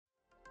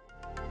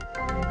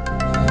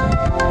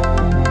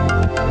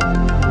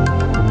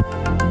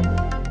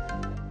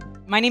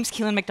My name's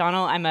Keelan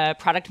McDonald. I'm a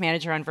product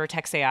manager on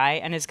Vertex AI.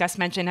 And as Gus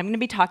mentioned, I'm going to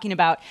be talking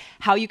about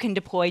how you can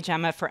deploy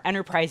Gemma for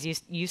enterprise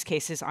use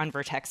cases on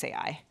Vertex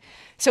AI.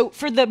 So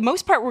for the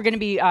most part, we're going to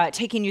be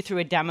taking you through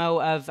a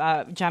demo of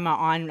Gemma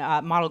on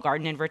Model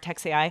Garden in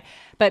Vertex AI.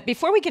 But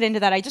before we get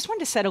into that, I just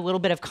wanted to set a little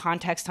bit of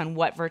context on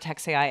what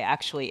Vertex AI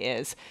actually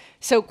is.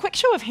 So quick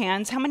show of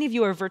hands, how many of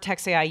you are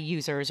Vertex AI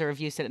users or have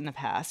used it in the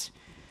past?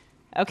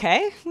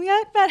 Okay, we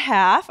got about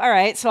half. All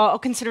right, so I'll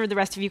consider the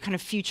rest of you kind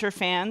of future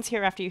fans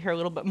here after you hear a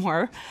little bit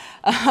more.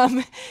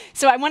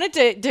 So I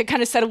wanted to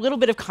kind of set a little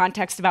bit of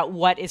context about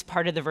what is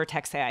part of the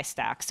Vertex AI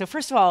stack. So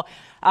first of all,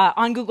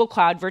 on Google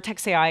Cloud,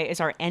 Vertex AI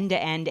is our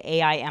end-to-end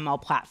AI ML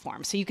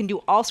platform. So you can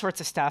do all sorts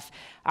of stuff.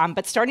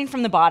 But starting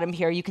from the bottom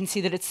here, you can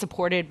see that it's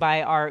supported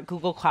by our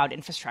Google Cloud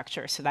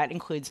infrastructure. So that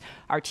includes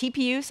our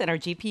TPUs and our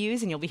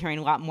GPUs, and you'll be hearing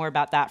a lot more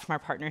about that from our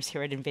partners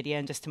here at NVIDIA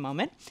in just a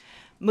moment.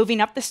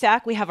 Moving up the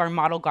stack, we have our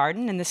Model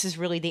Garden, and this is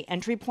really the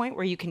entry point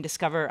where you can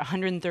discover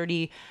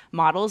 130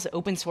 models,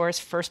 open source,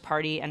 first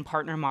party, and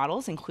partner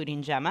models,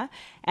 including Gemma.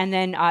 And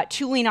then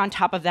tooling on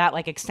top of that,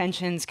 like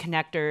extensions,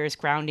 connectors,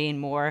 grounding,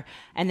 more.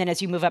 And then as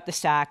you move up the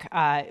stack,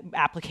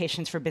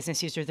 applications for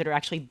business users that are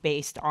actually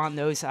based on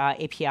those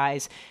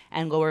APIs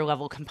and lower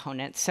level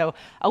components. So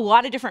a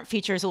lot of different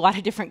features, a lot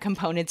of different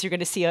components. You're going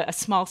to see a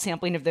small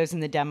sampling of those in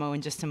the demo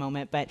in just a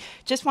moment, but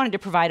just wanted to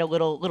provide a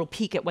little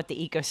peek at what the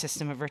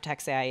ecosystem of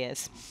Vertex AI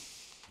is.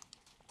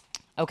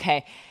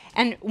 Okay,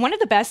 and one of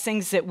the best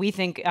things that we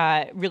think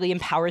really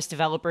empowers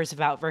developers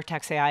about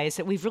Vertex AI is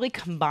that we've really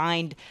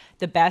combined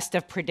the best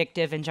of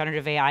predictive and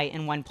generative AI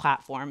in one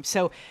platform.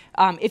 So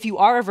if you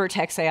are a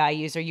Vertex AI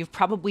user, you've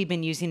probably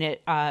been using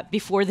it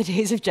before the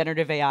days of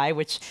generative AI,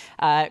 which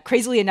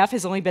crazily enough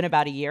has only been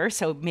about a year.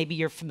 So maybe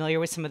you're familiar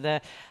with some of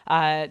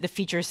the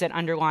features that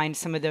underline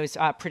some of those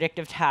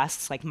predictive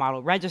tasks like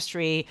model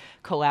registry,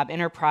 Colab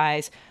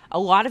Enterprise. A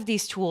lot of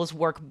these tools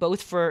work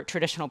both for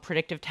traditional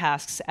predictive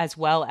tasks as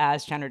well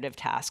as generative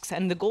tasks.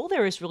 And the goal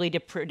there is really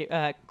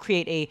to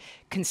create a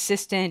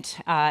consistent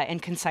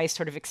and concise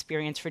sort of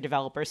experience for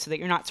developers so that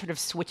you're not sort of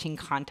switching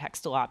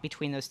context a lot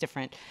between those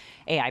different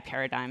AI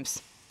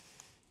paradigms.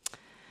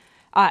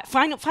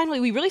 Finally,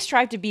 we really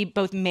strive to be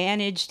both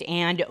managed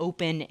and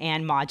open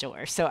and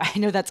modular. So I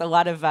know that's a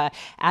lot of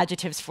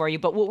adjectives for you,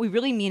 but what we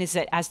really mean is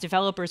that as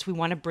developers, we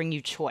want to bring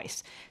you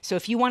choice. So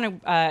if you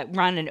want to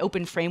run an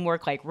open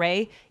framework like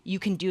Ray, you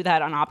can do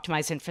that on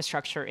optimized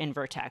infrastructure in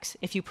Vertex.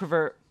 If you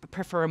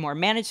prefer a more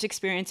managed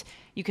experience,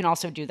 you can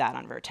also do that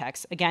on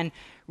Vertex. Again,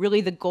 really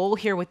the goal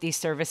here with these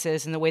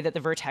services and the way that the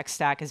Vertex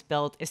stack is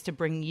built is to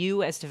bring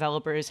you as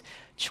developers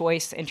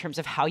choice in terms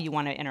of how you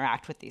want to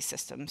interact with these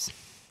systems.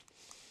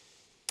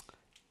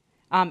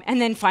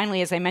 And then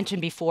finally, as I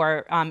mentioned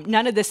before,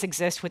 none of this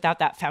exists without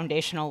that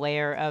foundational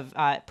layer of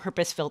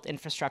purpose-built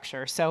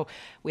infrastructure. So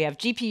we have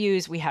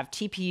GPUs, we have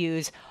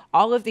TPUs.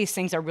 All of these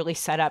things are really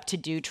set up to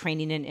do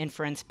training and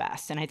inference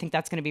best. And I think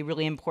that's going to be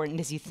really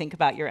important as you think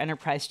about your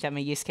enterprise Gemma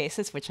use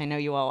cases, which I know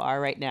you all are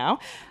right now.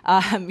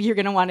 You're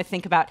going to want to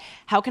think about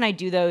how can I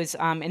do those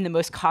in the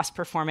most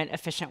cost-performant,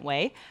 efficient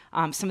way.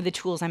 Some of the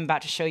tools I'm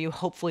about to show you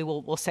hopefully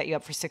will set you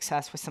up for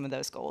success with some of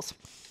those goals.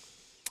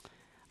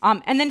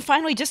 And then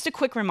finally, just a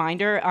quick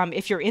reminder,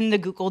 if you're in the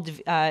Google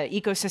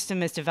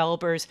ecosystem as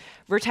developers,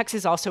 Vertex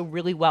is also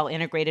really well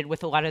integrated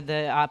with a lot of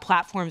the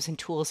platforms and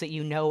tools that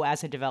you know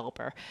as a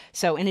developer.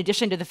 So in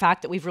addition to the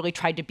fact that we've really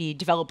tried to be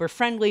developer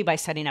friendly by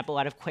setting up a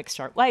lot of quick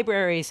start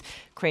libraries,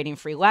 creating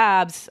free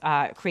labs,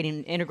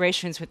 creating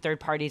integrations with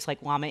third parties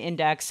like Llama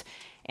Index,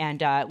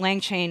 and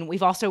LangChain,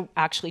 we've also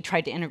actually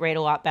tried to integrate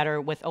a lot better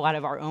with a lot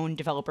of our own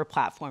developer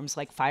platforms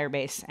like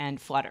Firebase and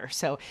Flutter.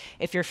 So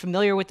if you're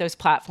familiar with those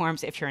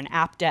platforms, if you're an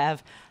app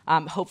dev,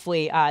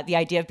 hopefully the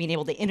idea of being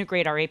able to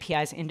integrate our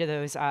APIs into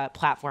those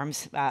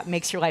platforms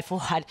makes your life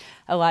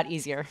a lot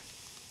easier.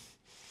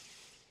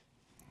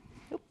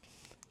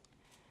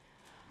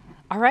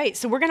 All right,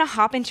 so we're going to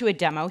hop into a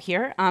demo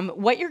here.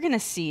 What you're going to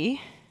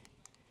see,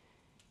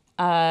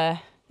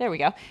 there we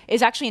go,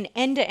 is actually an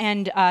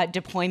end-to-end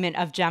deployment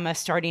of Gemma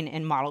starting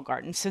in Model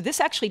Garden. So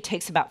this actually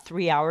takes about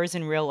 3 hours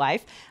in real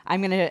life.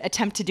 I'm going to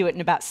attempt to do it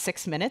in about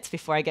 6 minutes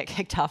before I get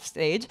kicked off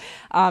stage.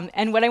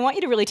 And what I want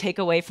you to really take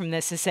away from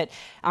this is that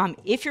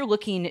if you're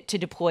looking to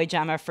deploy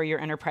Gemma for your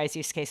enterprise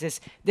use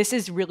cases, this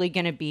is really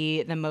going to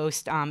be the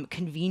most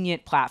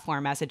convenient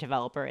platform as a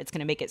developer. It's going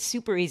to make it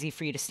super easy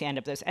for you to stand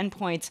up those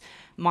endpoints,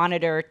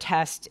 monitor,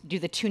 test, do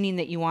the tuning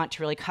that you want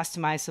to really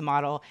customize the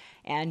model,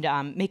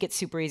 and make it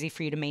super easy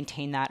for you to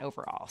maintain that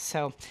overall.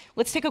 So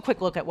let's take a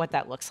quick look at what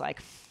that looks like.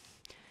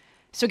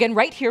 So again,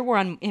 right here, we're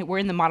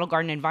in the Model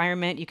Garden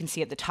environment. You can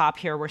see at the top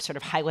here, we're sort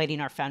of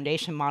highlighting our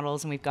foundation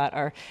models, and we've got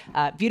our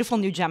beautiful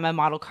new Gemma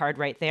model card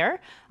right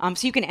there.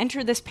 So you can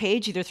enter this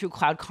page either through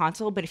Cloud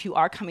Console, but if you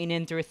are coming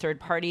in through a third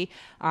party,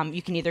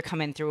 you can either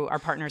come in through our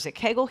partners at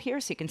Kaggle here.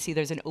 So you can see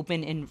there's an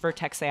Open in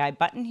Vertex AI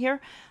button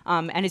here.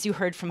 And as you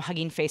heard from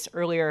Hugging Face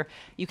earlier,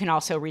 you can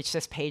also reach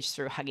this page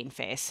through Hugging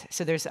Face.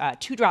 So there's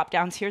 2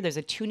 drop-downs here. There's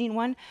a tuning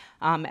one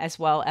as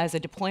well as a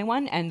deploy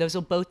one, and those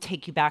will both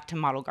take you back to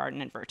Model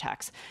Garden and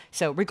Vertex.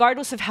 So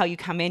regardless of how you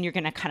come in, you're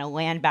going to kind of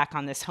land back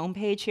on this home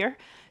page here.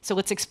 So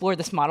let's explore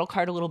this model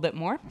card a little bit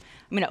more.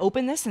 I'm going to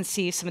open this and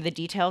see some of the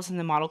details in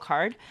the model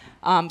card.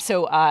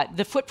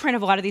 The footprint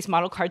of a lot of these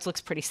model cards looks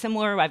pretty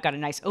similar. I've got a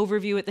nice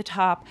overview at the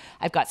top.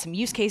 I've got some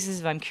use cases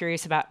if I'm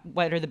curious about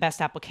what are the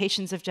best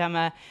applications of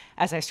Gemma.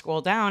 As I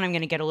scroll down, I'm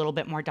going to get a little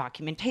bit more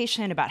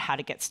documentation about how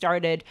to get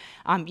started.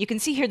 You can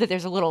see here that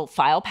there's a little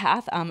file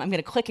path. I'm going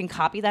to click and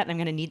copy that, and I'm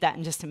going to need that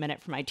in just a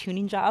minute for my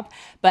tuning job.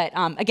 But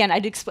again,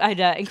 I'd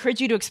encourage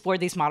you to explore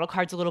these model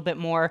cards a little bit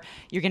more.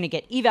 You're going to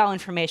get eval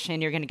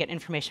information. You're going to get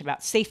information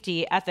about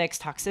safety, ethics,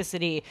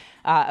 toxicity.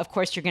 Of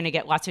course, you're going to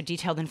get lots of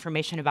detailed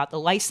information about the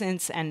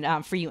license.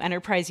 And for you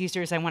enterprise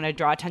users, I want to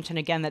draw attention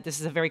again that this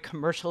is a very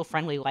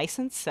commercial-friendly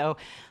license. So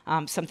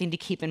something to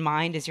keep in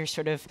mind as you're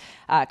sort of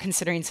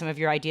considering some of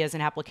your ideas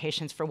and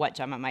applications for what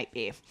Gemma might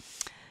be.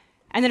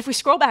 And then if we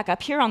scroll back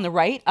up here on the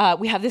right,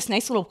 we have this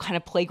nice little kind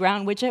of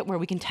playground widget where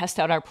we can test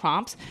out our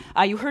prompts.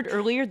 You heard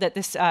earlier that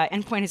this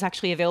endpoint is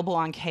actually available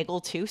on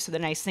Kaggle too. So the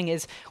nice thing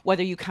is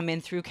whether you come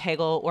in through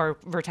Kaggle or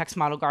Vertex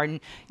Model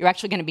Garden, you're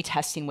actually going to be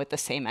testing with the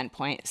same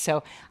endpoint.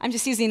 So I'm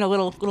just using a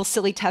little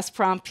silly test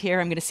prompt here.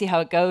 I'm going to see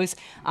how it goes.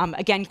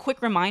 Again,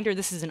 quick reminder,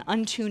 this is an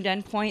untuned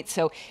endpoint.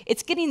 So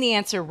it's getting the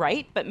answer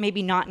right, but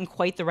maybe not in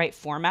quite the right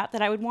format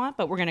that I would want.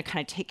 But we're going to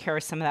kind of take care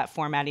of some of that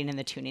formatting in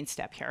the tuning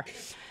step here.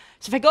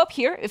 So if I go up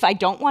here, if I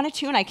don't want to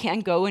tune, I can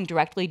go and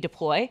directly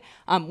deploy.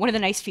 One of the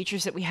nice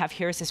features that we have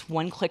here is this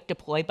one-click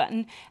deploy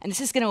button. And this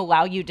is going to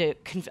allow you to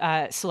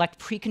select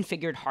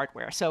pre-configured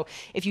hardware. So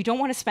if you don't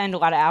want to spend a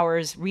lot of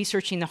hours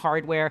researching the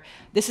hardware,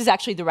 this is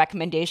actually the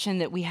recommendation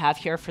that we have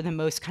here for the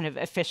most kind of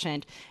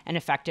efficient and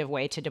effective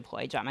way to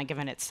deploy Gemma,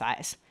 given its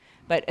size.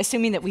 But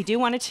assuming that we do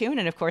want to tune,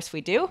 and of course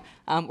we do,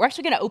 we're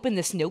actually going to open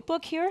this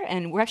notebook here,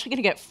 and we're actually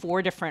going to get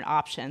 4 different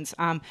options.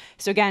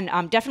 So again,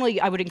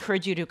 definitely I would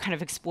encourage you to kind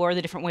of explore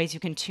the different ways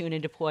you can tune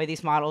and deploy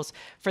these models.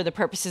 For the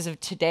purposes of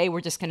today, we're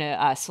just going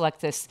to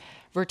select this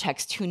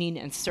Vertex Tuning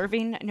and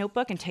Serving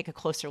notebook and take a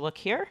closer look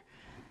here.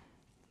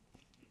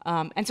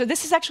 And so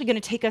this is actually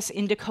going to take us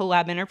into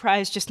Colab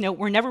Enterprise. Just note,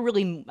 we're never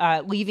really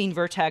leaving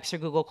Vertex or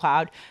Google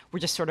Cloud. We're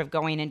just sort of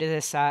going into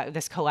this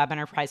Colab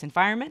Enterprise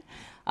environment.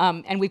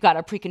 And we've got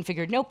a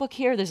pre-configured notebook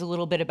here. There's a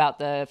little bit about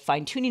the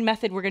fine-tuning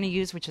method we're going to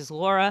use, which is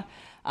LoRa.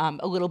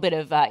 A little bit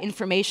of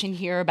information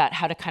here about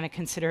how to kind of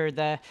consider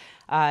the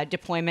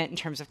deployment in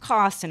terms of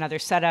cost and other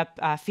setup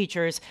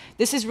features.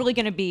 This is really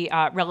going to be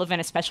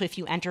relevant, especially if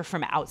you enter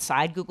from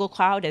outside Google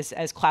Cloud.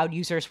 As cloud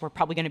users, we're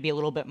probably going to be a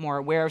little bit more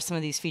aware of some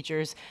of these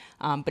features.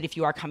 But if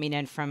you are coming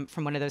in from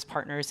one of those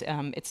partners,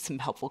 it's some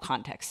helpful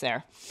context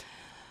there.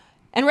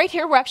 And right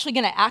here, we're actually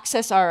going to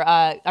access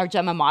our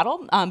Gemma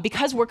model.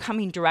 Because we're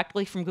coming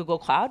directly from Google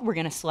Cloud, we're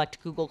going to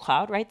select Google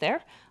Cloud right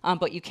there.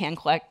 But you can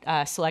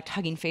select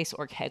Hugging Face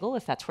or Kaggle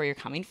if that's where you're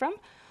coming from.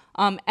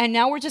 And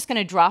now we're just going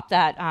to drop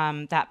that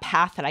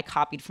path that I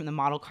copied from the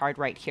model card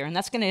right here. And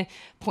that's going to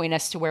point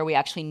us to where we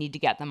actually need to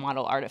get the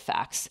model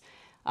artifacts.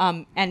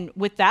 And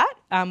with that,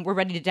 we're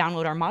ready to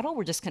download our model.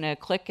 We're just going to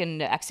click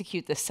and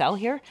execute this cell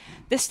here.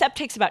 This step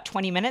takes about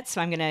 20 minutes,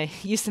 so I'm going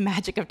to use the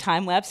magic of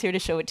time lapse here to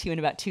show it to you in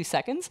about 2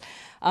 seconds.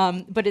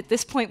 But at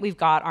this point, we've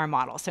got our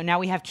model. So now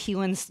we have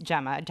Keelan's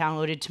Gemma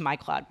downloaded to my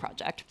cloud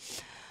project.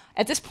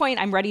 At this point,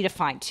 I'm ready to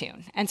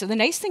fine-tune. And so the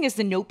nice thing is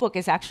the notebook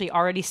is actually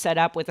already set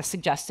up with a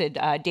suggested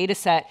data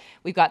set.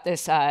 We've got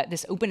this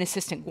Open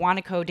Assistant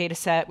Guanaco data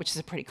set, which is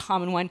a pretty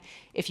common one.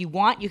 If you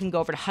want, you can go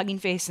over to Hugging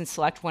Face and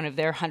select one of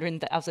their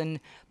 100,000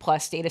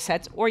 plus data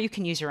sets, or you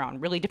can use your own.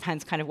 Really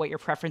depends kind of what your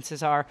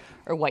preferences are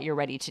or what you're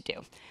ready to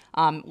do.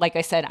 Like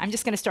I said, I'm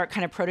just going to start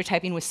kind of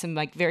prototyping with some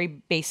like very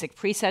basic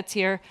presets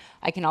here.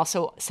 I can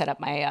also set up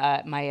my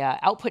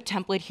output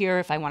template here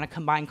if I want to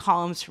combine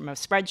columns from a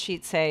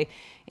spreadsheet, say,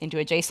 into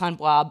a JSON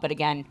blob. But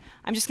again,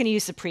 I'm just going to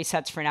use the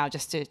presets for now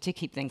just to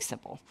keep things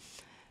simple.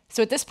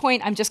 So at this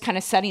point, I'm just kind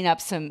of setting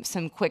up some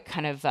quick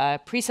kind of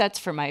presets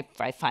for my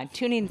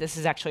fine-tuning. This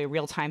is actually a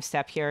real-time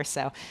step here,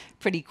 so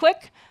pretty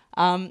quick.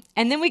 And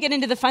then we get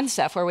into the fun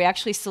stuff where we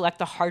actually select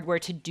the hardware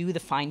to do the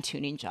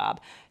fine-tuning job.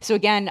 So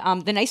again,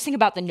 the nice thing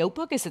about the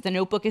notebook is that the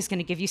notebook is going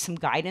to give you some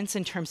guidance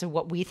in terms of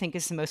what we think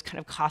is the most kind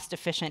of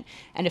cost-efficient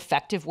and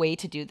effective way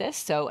to do this.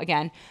 So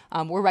again,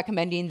 we're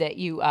recommending that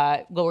you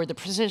lower the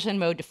precision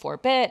mode to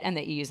 4-bit and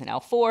that you use an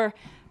L4.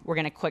 We're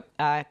going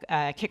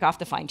to kick off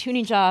the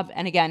fine-tuning job.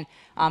 And again,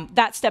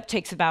 that step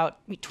takes about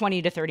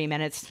 20 to 30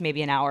 minutes,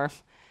 maybe an hour.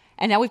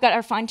 And now we've got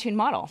our fine-tuned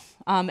model.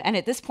 And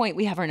at this point,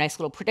 we have our nice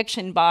little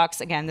prediction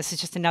box. Again, this is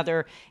just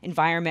another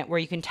environment where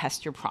you can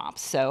test your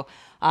prompts. So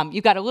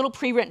you've got a little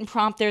pre-written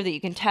prompt there that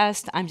you can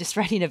test. I'm just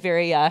writing a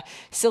very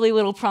silly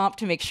little prompt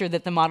to make sure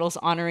that the model's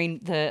honoring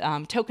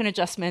the token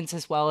adjustments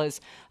as well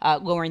as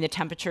lowering the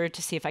temperature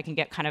to see if I can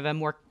get kind of a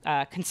more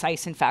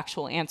concise and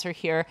factual answer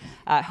here.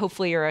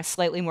 Hopefully, you're a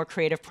slightly more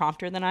creative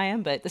prompter than I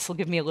am, but this will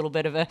give me a little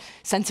bit of a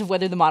sense of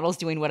whether the model's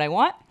doing what I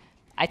want.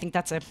 I think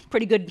that's a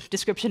pretty good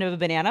description of a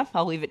banana.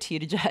 I'll leave it to you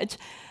to judge.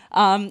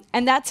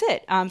 And that's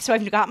it. So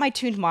I've got my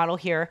tuned model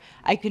here.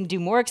 I can do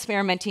more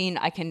experimenting.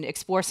 I can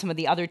explore some of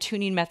the other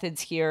tuning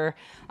methods here.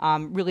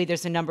 Really,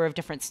 there's a number of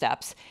different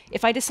steps.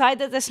 If I decide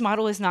that this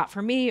model is not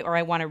for me, or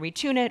I want to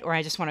retune it, or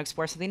I just want to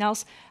explore something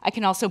else, I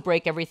can also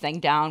break everything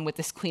down with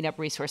this clean up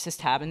resources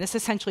tab. And this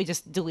essentially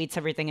just deletes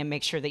everything and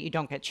makes sure that you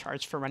don't get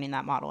charged for running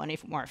that model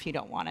anymore if you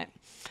don't want it.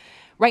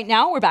 Right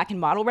now, we're back in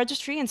model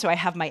registry, and so I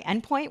have my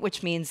endpoint,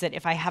 which means that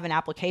if I have an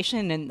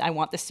application and I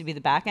want this to be the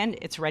backend,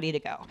 it's ready to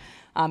go.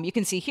 You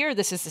can see here,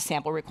 this is the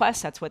sample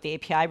request. That's what the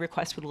API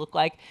request would look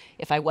like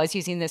if I was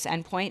using this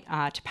endpoint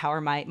to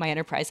power my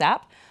enterprise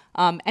app.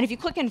 And if you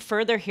click in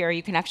further here,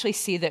 you can actually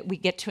see that we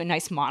get to a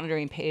nice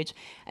monitoring page.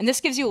 And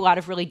this gives you a lot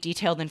of really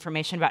detailed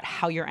information about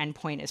how your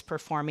endpoint is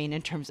performing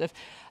in terms of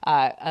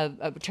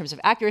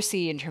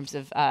accuracy, in terms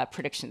of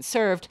predictions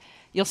served.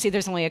 You'll see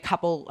there's only a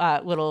couple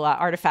little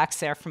artifacts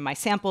there from my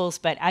samples,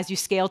 but as you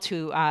scale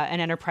to an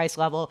enterprise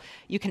level,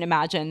 you can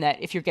imagine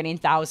that if you're getting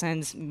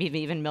thousands, maybe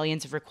even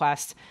millions of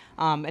requests,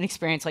 an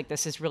experience like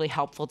this is really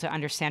helpful to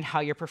understand how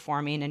you're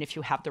performing and if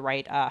you have the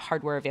right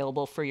hardware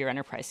available for your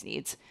enterprise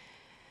needs.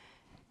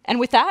 And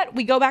with that,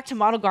 we go back to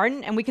Model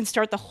Garden and we can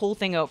start the whole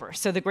thing over.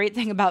 So the great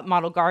thing about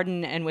Model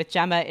Garden and with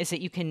Gemma is that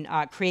you can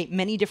create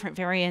many different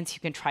variants. You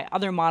can try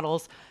other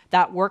models.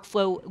 That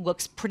workflow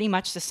looks pretty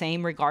much the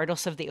same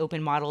regardless of the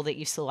open model that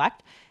you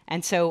select.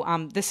 And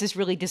so this is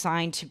really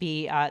designed to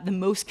be the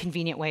most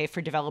convenient way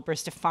for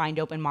developers to find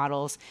open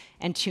models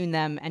and tune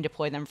them and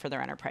deploy them for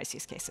their enterprise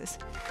use cases.